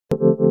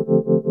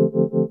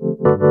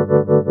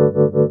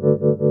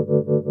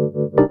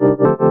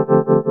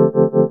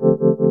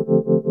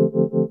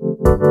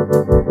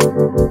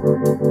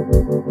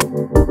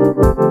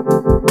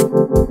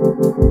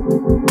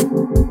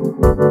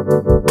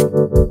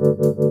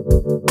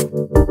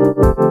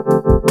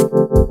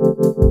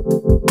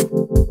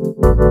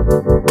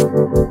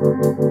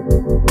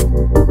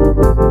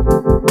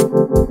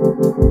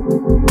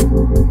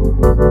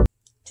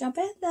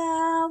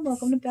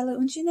Welcome to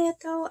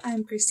Bellauncinettocrafts.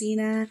 I'm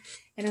Christina,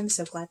 and I'm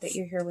so glad that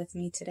you're here with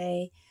me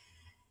today.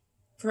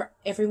 For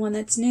everyone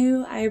that's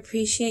new, I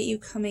appreciate you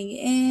coming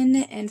in,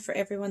 and for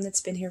everyone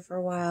that's been here for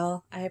a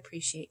while, I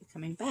appreciate you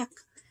coming back.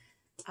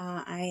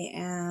 I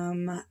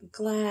am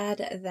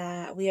glad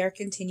that we are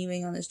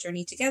continuing on this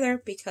journey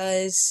together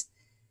because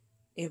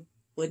it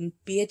wouldn't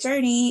be a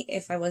journey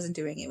if I wasn't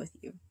doing it with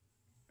you,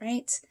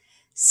 right?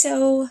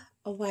 So,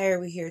 why are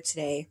we here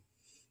today?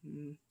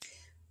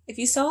 If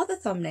you saw the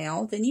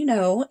thumbnail, then you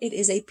know it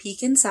is a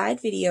peek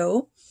inside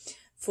video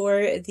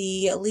for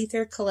the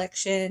Lether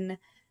collection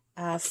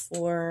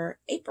for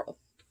April.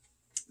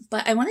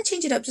 But I want to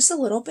change it up just a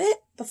little bit.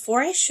 Before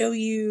I show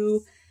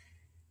you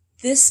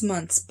this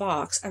month's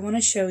box, I want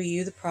to show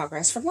you the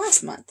progress from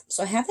last month.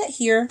 So I have that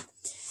here,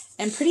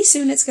 and pretty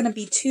soon it's going to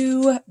be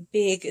too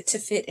big to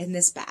fit in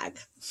this bag.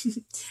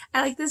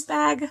 I like this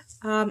bag.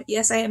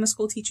 Yes, I am a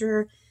school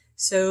teacher,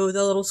 so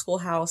the little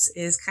schoolhouse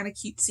is kind of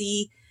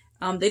cutesy.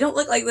 They don't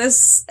look like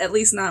this, at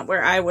least not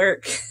where I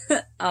work,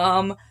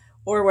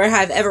 or where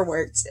I've ever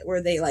worked,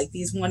 where they like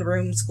these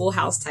one-room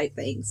schoolhouse type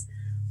things.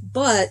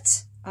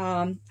 But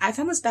I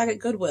found this bag at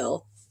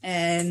Goodwill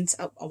and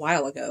a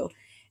while ago,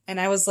 and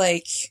I was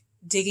like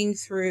digging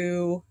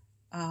through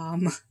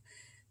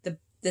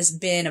this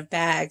bin of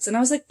bags, and I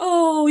was like,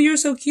 "Oh, you're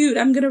so cute!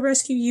 I'm gonna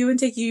rescue you and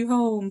take you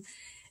home."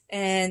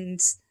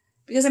 And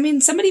because I mean,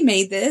 somebody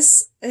made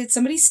this,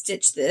 somebody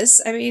stitched this.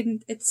 I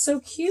mean, it's so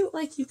cute.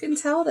 Like you can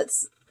tell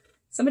that's.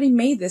 Somebody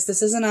made this.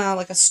 This isn't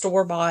like a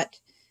store-bought,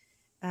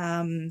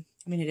 I mean,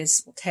 it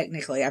is, well,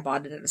 technically I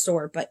bought it at a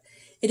store, but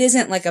it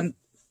isn't like a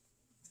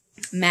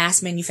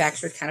mass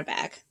manufactured kind of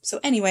bag. So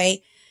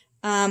anyway,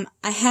 I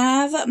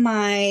have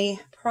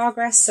my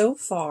progress so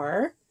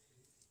far.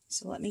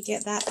 So let me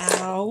get that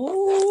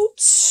out.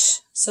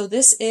 So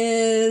this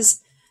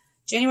is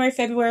January,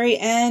 February,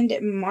 and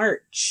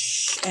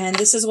March. And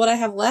this is what I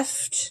have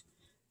left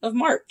of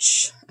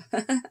March.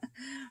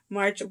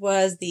 March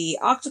was the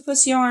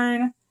octopus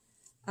yarn.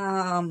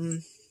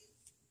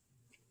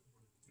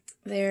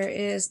 There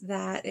is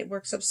that. It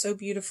works up so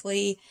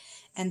beautifully.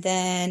 And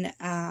then,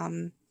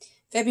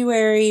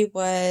 February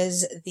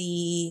was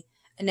the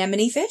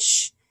anemone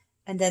fish.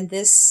 And then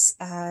this,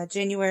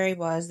 January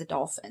was the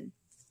dolphin,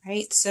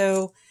 right?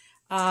 So,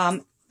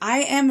 I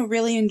am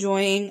really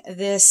enjoying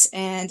this,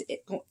 and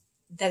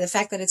the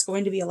fact that it's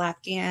going to be a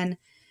lapgan,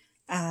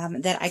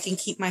 that I can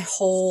keep my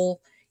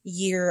whole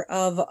year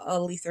of a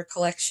Lether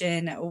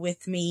collection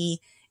with me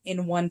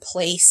in one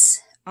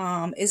place.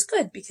 Is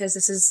good because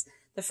this is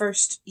the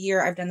first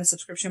year I've done the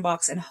subscription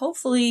box, and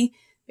hopefully,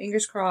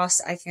 fingers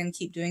crossed, I can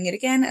keep doing it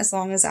again as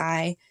long as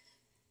I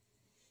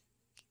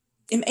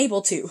am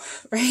able to,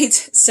 right?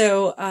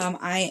 So,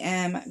 I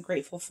am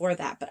grateful for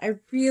that, but I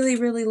really,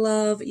 really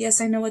love, yes,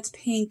 I know it's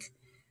pink,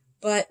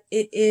 but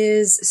it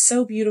is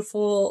so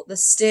beautiful. The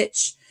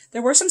stitch,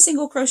 there were some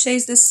single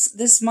crochets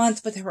this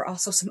month, but there were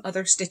also some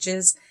other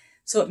stitches,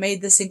 so it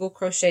made the single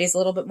crochets a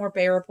little bit more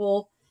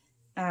bearable.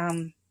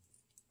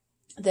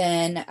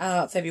 Than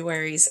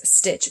February's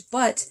stitch,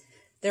 but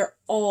they're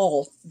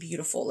all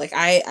beautiful. Like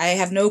I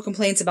have no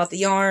complaints about the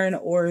yarn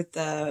or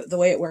the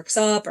way it works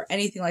up or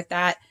anything like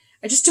that.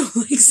 I just don't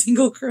like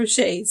single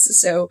crochets.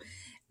 So,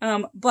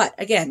 but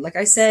again, like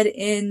I said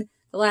in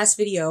the last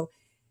video,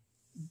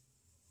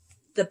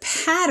 the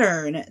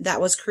pattern that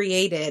was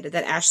created,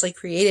 that Ashley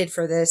created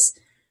for this,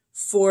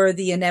 for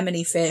the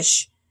anemone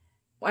fish,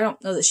 well, I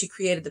don't know that she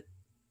created the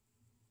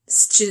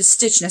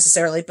stitch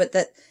necessarily, but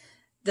that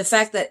the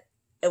fact that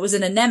it was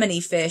an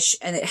anemone fish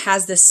and it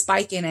has this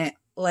spike in it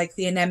like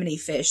the anemone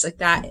fish. Like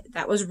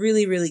that was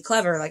really, really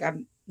clever. Like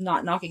I'm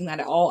not knocking that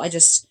at all. I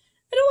don't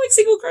like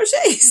single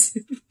crochets.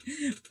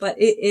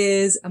 But it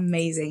is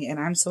amazing,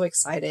 and I'm so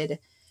excited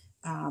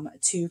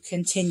to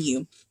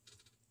continue.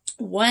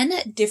 One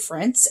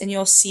difference, and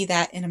you'll see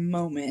that in a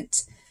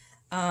moment,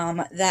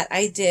 that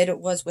I did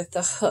was with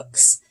the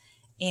hooks.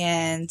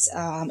 And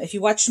if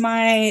you watched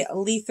my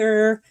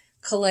Lether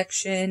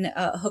collection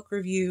hook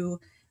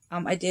review,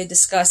 I did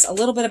discuss a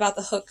little bit about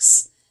the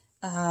hooks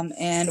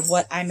and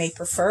what I may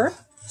prefer.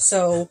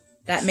 So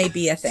that may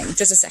be a thing.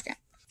 Just a second.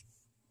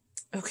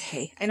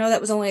 Okay, I know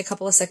that was only a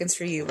couple of seconds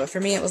for you, but for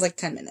me it was like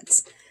 10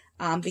 minutes.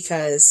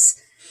 Because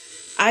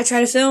I try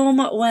to film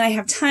when I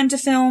have time to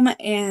film,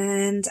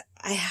 and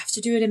I have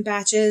to do it in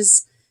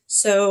batches.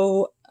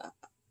 So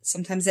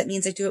sometimes that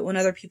means I do it when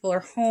other people are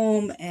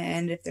home,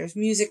 and if there's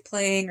music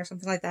playing or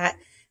something like that,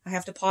 I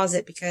have to pause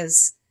it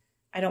because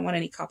I don't want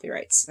any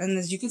copyrights. And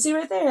as you can see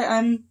right there,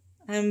 I'm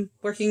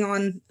working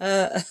on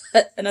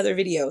another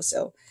video.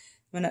 So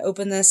I'm going to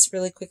open this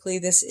really quickly.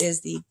 This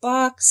is the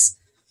box.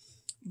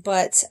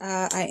 but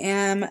I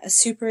am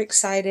super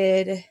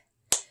excited,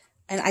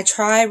 and I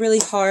try really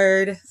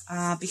hard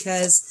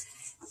because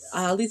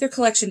Lether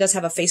Collection does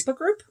have a Facebook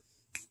group,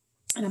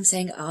 and I'm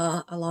saying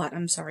a lot.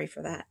 I'm sorry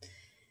for that.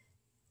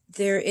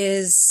 There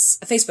is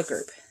a Facebook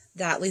group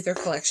that Lether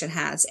Collection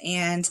has,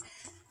 and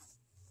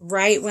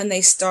right when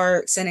they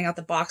start sending out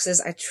the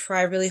boxes, I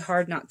try really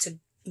hard not to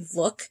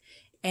look,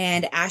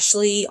 and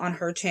Ashley on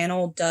her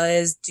channel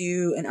does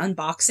do an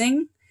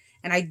unboxing,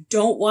 and I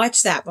don't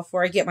watch that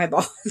before I get my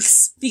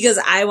box because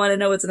I want to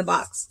know what's in the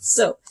box.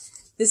 So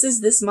this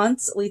is this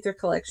month's Lether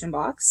Collection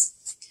box.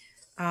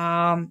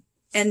 And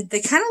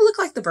they kind of look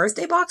like the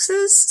birthday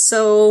boxes,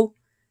 so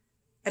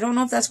I don't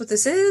know if that's what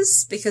this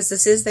is because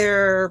this is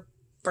their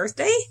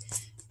birthday,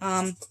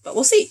 but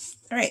we'll see.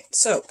 All right,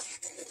 so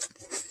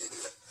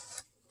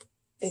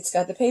it's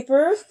got the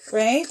paper,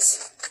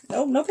 right?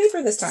 No, no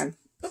paper this time.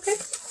 Okay.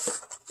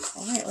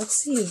 All right, let's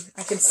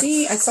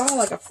see. I saw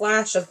like a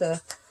flash of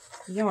the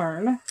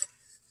yarn.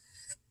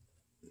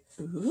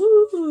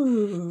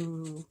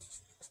 Ooh,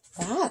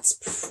 that's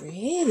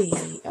pretty.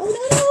 Oh,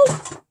 no.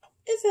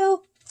 It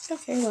fell.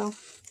 Okay, well,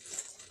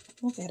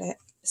 we'll get it.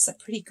 It's a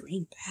pretty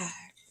green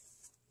bag.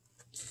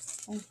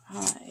 All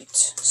right,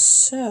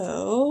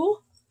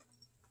 so,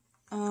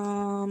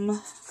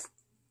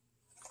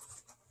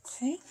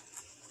 okay.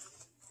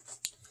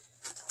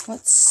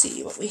 Let's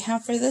see what we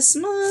have for this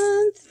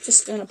month.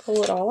 Just going to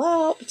pull it all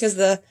out because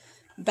the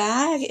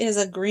bag is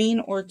a green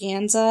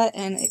organza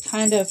and it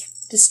kind of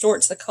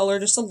distorts the color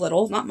just a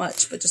little. Not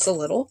much, but just a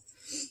little.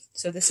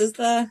 So this is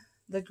the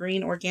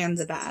green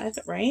organza bag,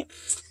 right?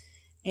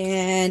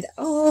 And,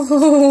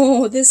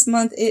 oh, this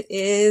month it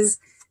is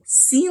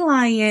Sea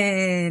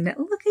Lion.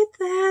 Look at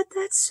that.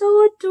 That's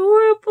so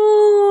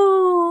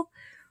adorable.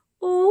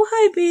 Oh,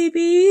 hi,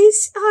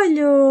 babies.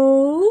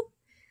 Hello.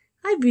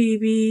 Hi,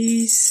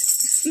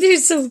 babies. They're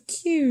so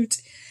cute.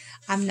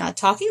 I'm not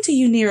talking to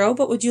you, Nero,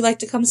 but would you like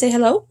to come say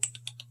hello?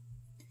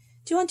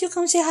 Do you want to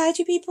come say hi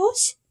to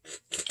peoples?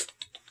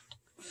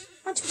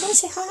 Want to come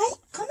say hi?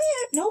 Come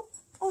here. Nope.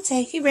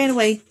 Okay, he ran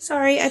away.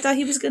 Sorry, I thought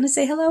he was going to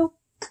say hello.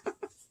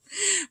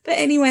 But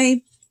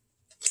anyway,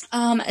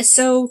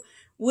 so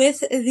with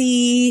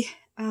the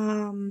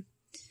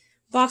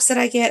box that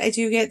I get, I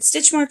do get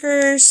stitch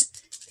markers.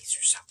 These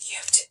are so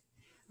cute.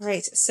 All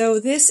right,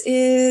 so this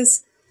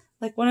is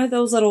like one of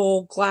those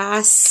little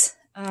glass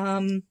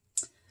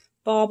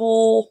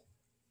bauble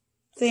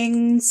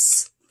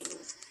things.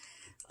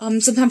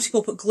 Sometimes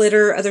people put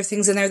glitter, other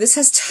things in there. This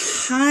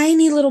has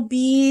tiny little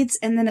beads,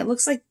 and then it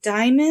looks like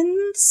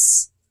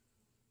diamonds.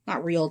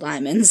 Not real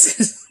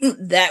diamonds.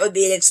 That would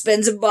be an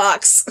expensive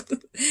box.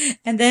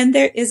 And then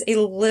there is a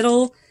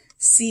little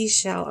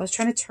seashell. I was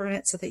trying to turn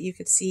it so that you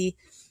could see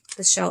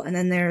the shell. And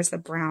then there's the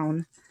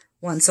brown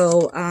one.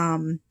 So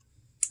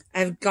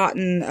I've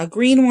gotten a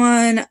green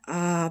one,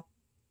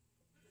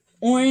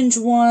 orange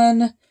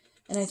one,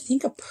 and I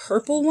think a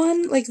purple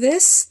one like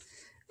this.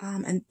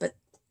 But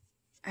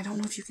I don't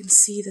know if you can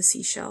see the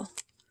seashell.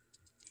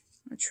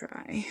 I'm going to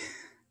try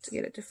to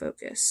get it to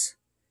focus.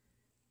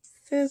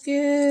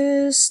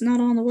 Focus, not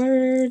on the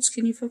words.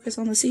 Can you focus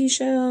on the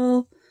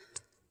seashell?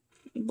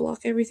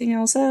 Block everything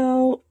else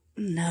out.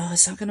 No,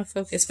 it's not going to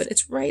focus, but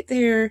it's right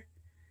there.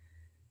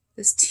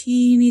 This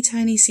teeny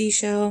tiny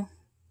seashell.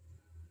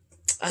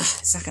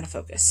 It's not going to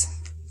focus.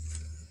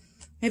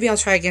 Maybe I'll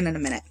try again in a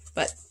minute,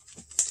 but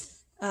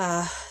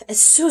it's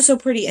so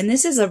pretty. And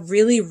this is a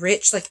really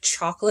rich, like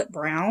chocolate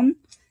brown.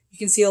 You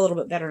can see a little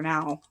bit better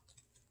now.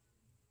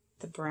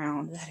 The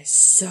brown. That is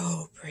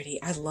so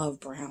pretty. I love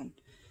brown.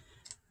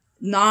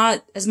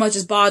 Not as much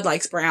as Bod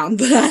likes brown,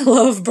 but I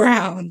love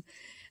brown.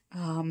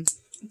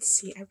 Let's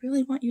see. I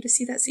really want you to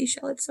see that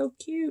seashell. It's so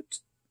cute.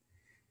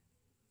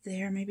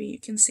 There, maybe you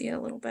can see it a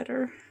little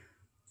better.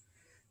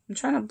 I'm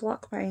trying to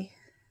block my...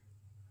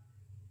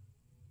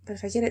 But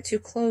if I get it too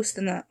close,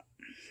 then I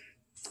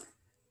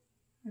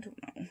don't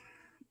know.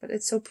 But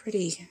it's so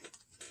pretty.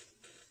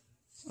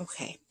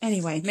 Okay.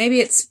 Anyway,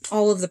 maybe it's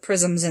all of the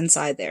prisms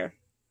inside there.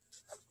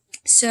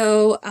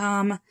 So,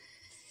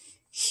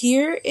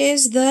 here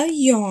is the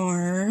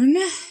yarn.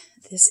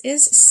 This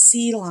is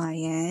Sea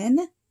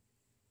Lion.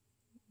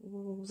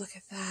 Ooh, look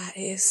at that.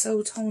 It is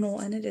so tonal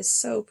and it is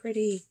so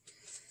pretty.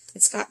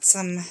 It's got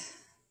some,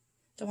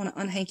 don't want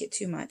to unhank it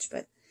too much,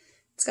 but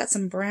it's got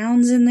some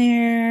browns in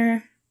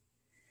there.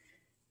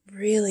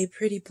 Really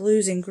pretty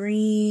blues and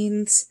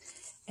greens.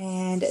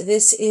 And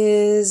this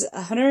is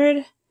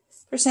 100%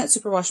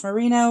 superwash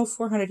merino,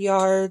 400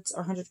 yards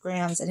or 100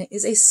 grams, and it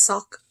is a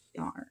sock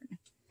yarn.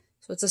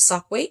 So it's a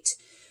sock weight.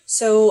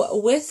 So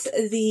with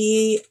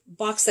the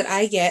box that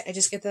I get, I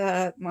just get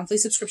the monthly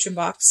subscription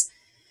box.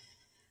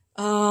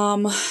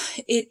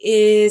 It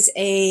is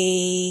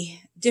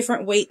a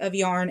different weight of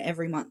yarn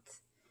every month.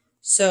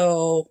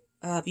 So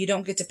you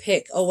don't get to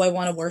pick, oh, I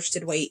want a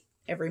worsted weight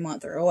every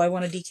month, or oh, I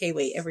want a DK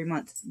weight every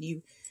month.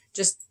 You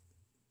just,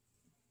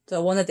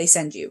 the one that they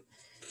send you.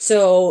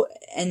 So,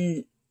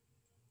 and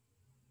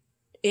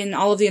in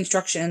all of the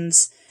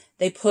instructions,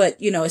 they put,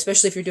 you know,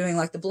 especially if you're doing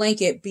like the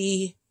blanket,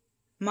 be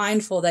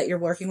mindful that you're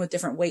working with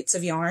different weights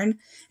of yarn.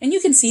 And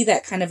you can see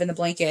that kind of in the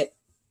blanket.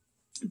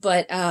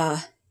 But,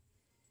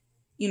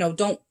 you know,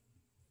 don't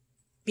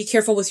be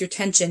careful with your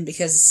tension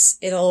because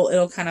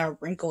it'll kind of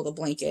wrinkle the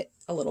blanket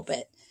a little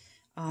bit.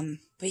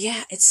 But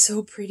yeah, it's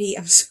so pretty.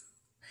 I'm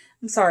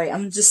sorry. I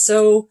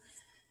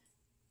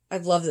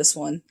love this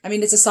one. I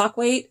mean, it's a sock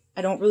weight.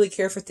 I don't really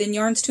care for thin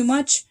yarns too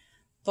much,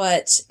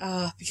 but,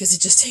 because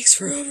it just takes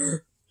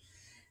forever.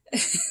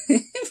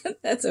 But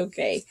that's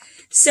okay.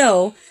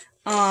 So,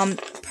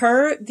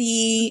 per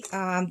the,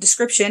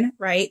 description,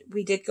 right,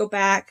 we did go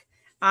back.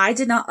 I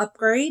did not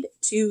upgrade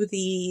to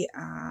the,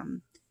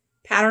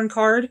 pattern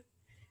card.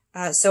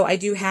 So I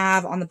do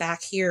have on the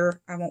back here,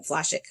 I won't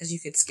flash it because you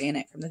could scan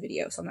it from the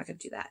video, so I'm not going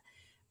to do that.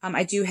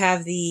 I do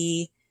have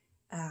the,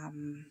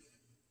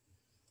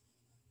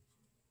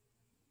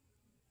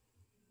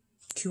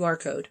 QR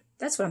code.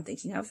 That's what I'm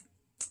thinking of.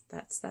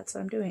 That's what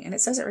I'm doing. And it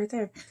says it right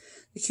there.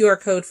 The QR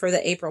code for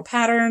the April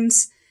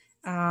patterns.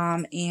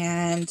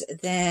 And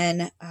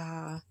then,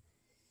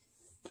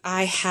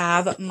 I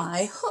have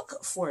my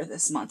hook for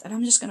this month. And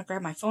I'm just going to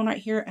grab my phone right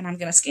here and I'm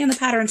going to scan the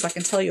pattern so I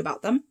can tell you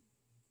about them.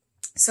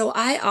 So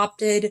I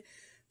opted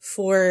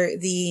for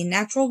the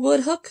natural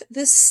wood hook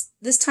this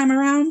time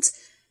around.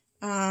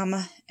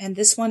 And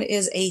this one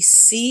is a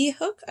C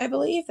hook, I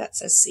believe. That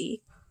says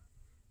C.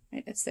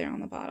 Right, it's there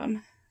on the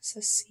bottom. It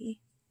says C.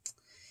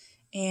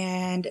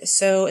 And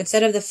so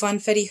instead of the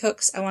funfetti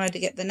hooks, I wanted to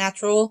get the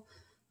natural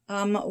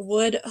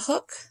wood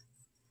hook.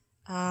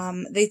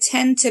 They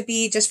tend to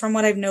be, just from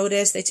what I've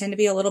noticed, they tend to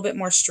be a little bit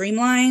more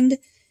streamlined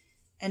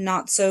and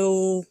not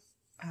so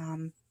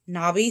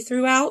knobby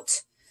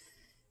throughout.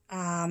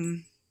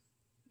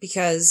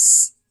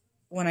 Because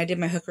when I did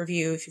my hook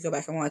review, if you go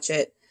back and watch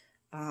it,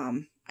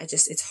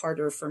 it's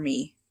harder for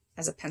me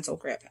as a pencil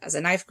grip. As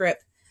a knife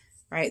grip,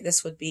 right,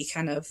 this would be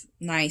kind of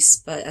nice,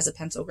 but as a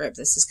pencil grip,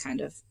 this is kind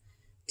of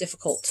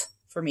difficult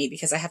for me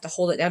because I have to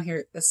hold it down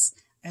here.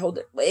 I hold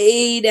it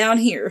way down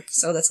here,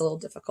 so that's a little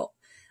difficult.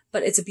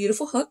 But it's a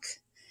beautiful hook.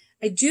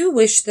 I do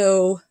wish,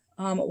 though,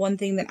 one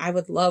thing that I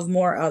would love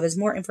more of is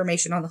more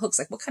information on the hooks.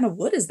 Like, what kind of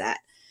wood is that?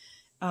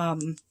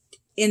 In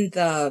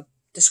the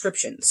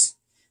descriptions.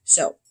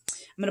 So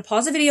I'm going to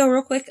pause the video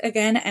real quick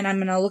again, and I'm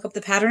going to look up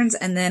the patterns,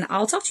 and then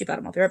I'll talk to you about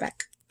them. I'll be right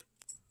back.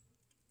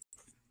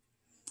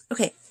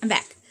 Okay, I'm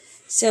back.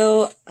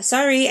 So,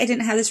 sorry I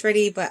didn't have this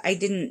ready, but I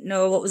didn't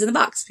know what was in the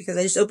box because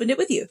I just opened it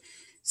with you.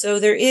 So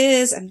there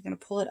is, I'm going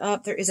to pull it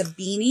up, there is a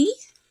beanie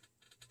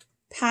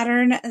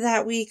pattern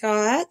that we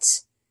got.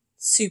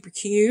 Super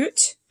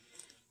cute.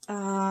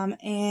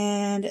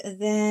 And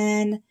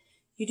then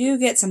you do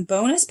get some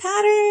bonus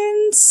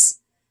patterns.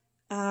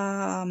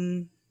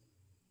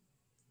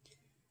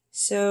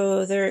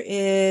 So there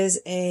is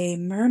a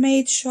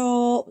mermaid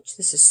shawl, which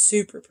this is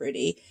super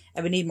pretty.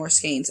 I would need more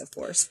skeins, of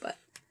course, but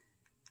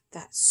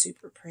that's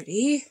super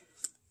pretty.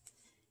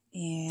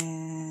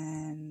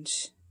 And,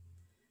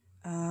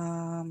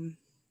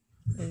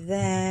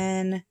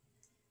 then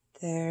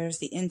there's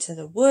the Into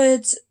the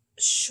Woods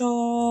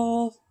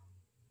shawl.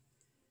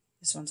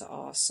 This one's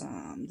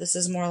awesome. This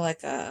is more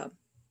like a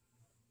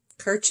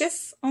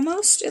kerchief,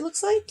 almost, it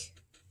looks like.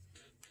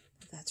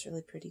 That's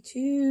really pretty,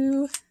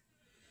 too.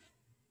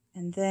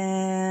 And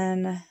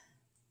then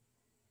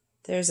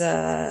there's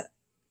a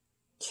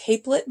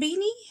capelet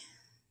beanie.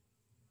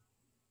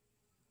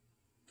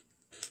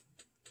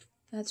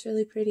 That's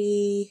really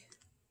pretty.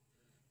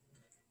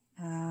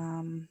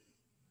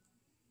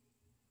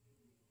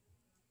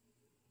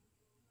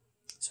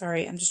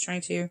 Sorry, I'm just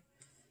trying to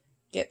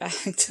get back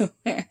to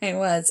where I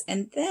was.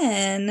 And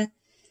then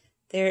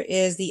there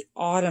is the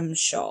autumn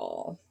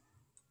shawl.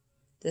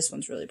 This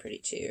one's really pretty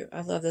too. I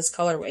love this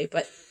colorway,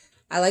 but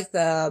I like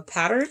the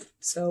pattern,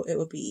 so it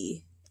would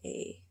be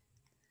a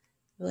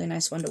really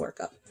nice one to work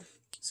up.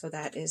 So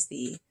that is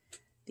the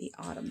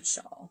autumn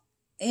shawl.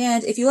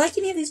 And if you like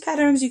any of these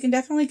patterns, you can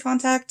definitely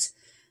contact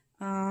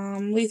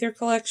Lether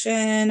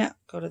Collection,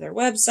 go to their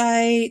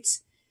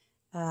website.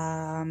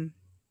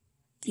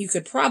 You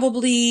could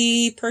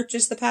probably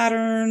purchase the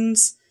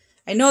patterns.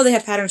 I know they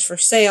have patterns for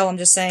sale. I'm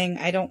just saying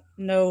I don't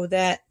know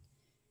that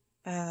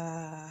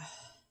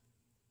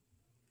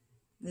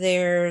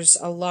there's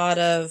a lot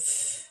of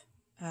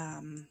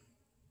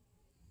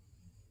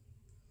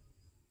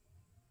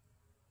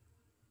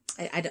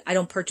I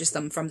don't purchase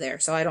them from there,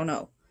 so I don't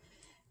know.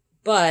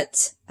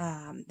 But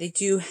they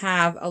do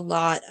have a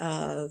lot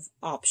of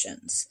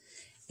options.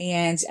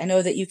 And I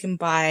know that you can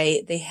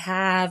buy, they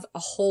have a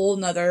whole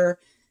nother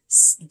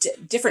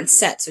different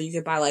set. So you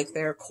could buy like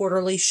their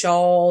quarterly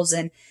shawls.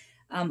 And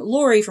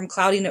Lori from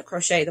Cloudy Nook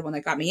Crochet, the one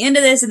that got me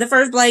into this in the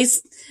first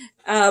place,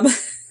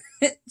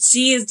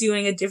 she is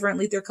doing a different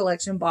Lether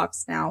Collection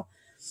box now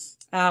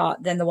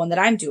than the one that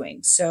I'm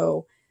doing.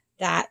 So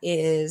that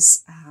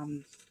is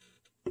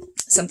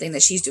something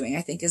that she's doing,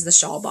 I think, is the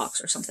shawl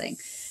box or something.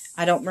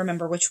 I don't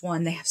remember which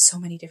one. They have so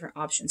many different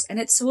options. And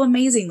it's so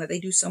amazing that they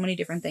do so many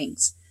different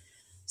things.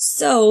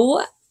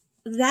 So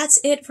that's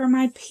it for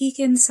my peek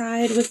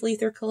inside with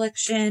Lether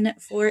Collection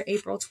for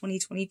April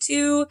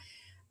 2022.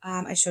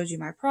 I showed you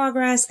my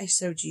progress. I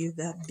showed you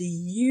the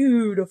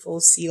beautiful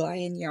sea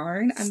lion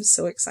yarn. I'm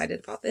so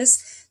excited about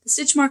this. The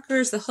stitch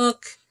markers, the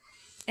hook,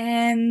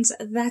 and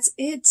that's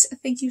it.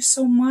 Thank you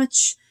so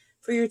much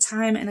for your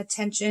time and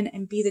attention,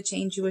 and be the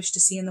change you wish to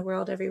see in the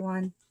world,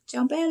 everyone.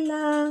 Ciao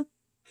bella!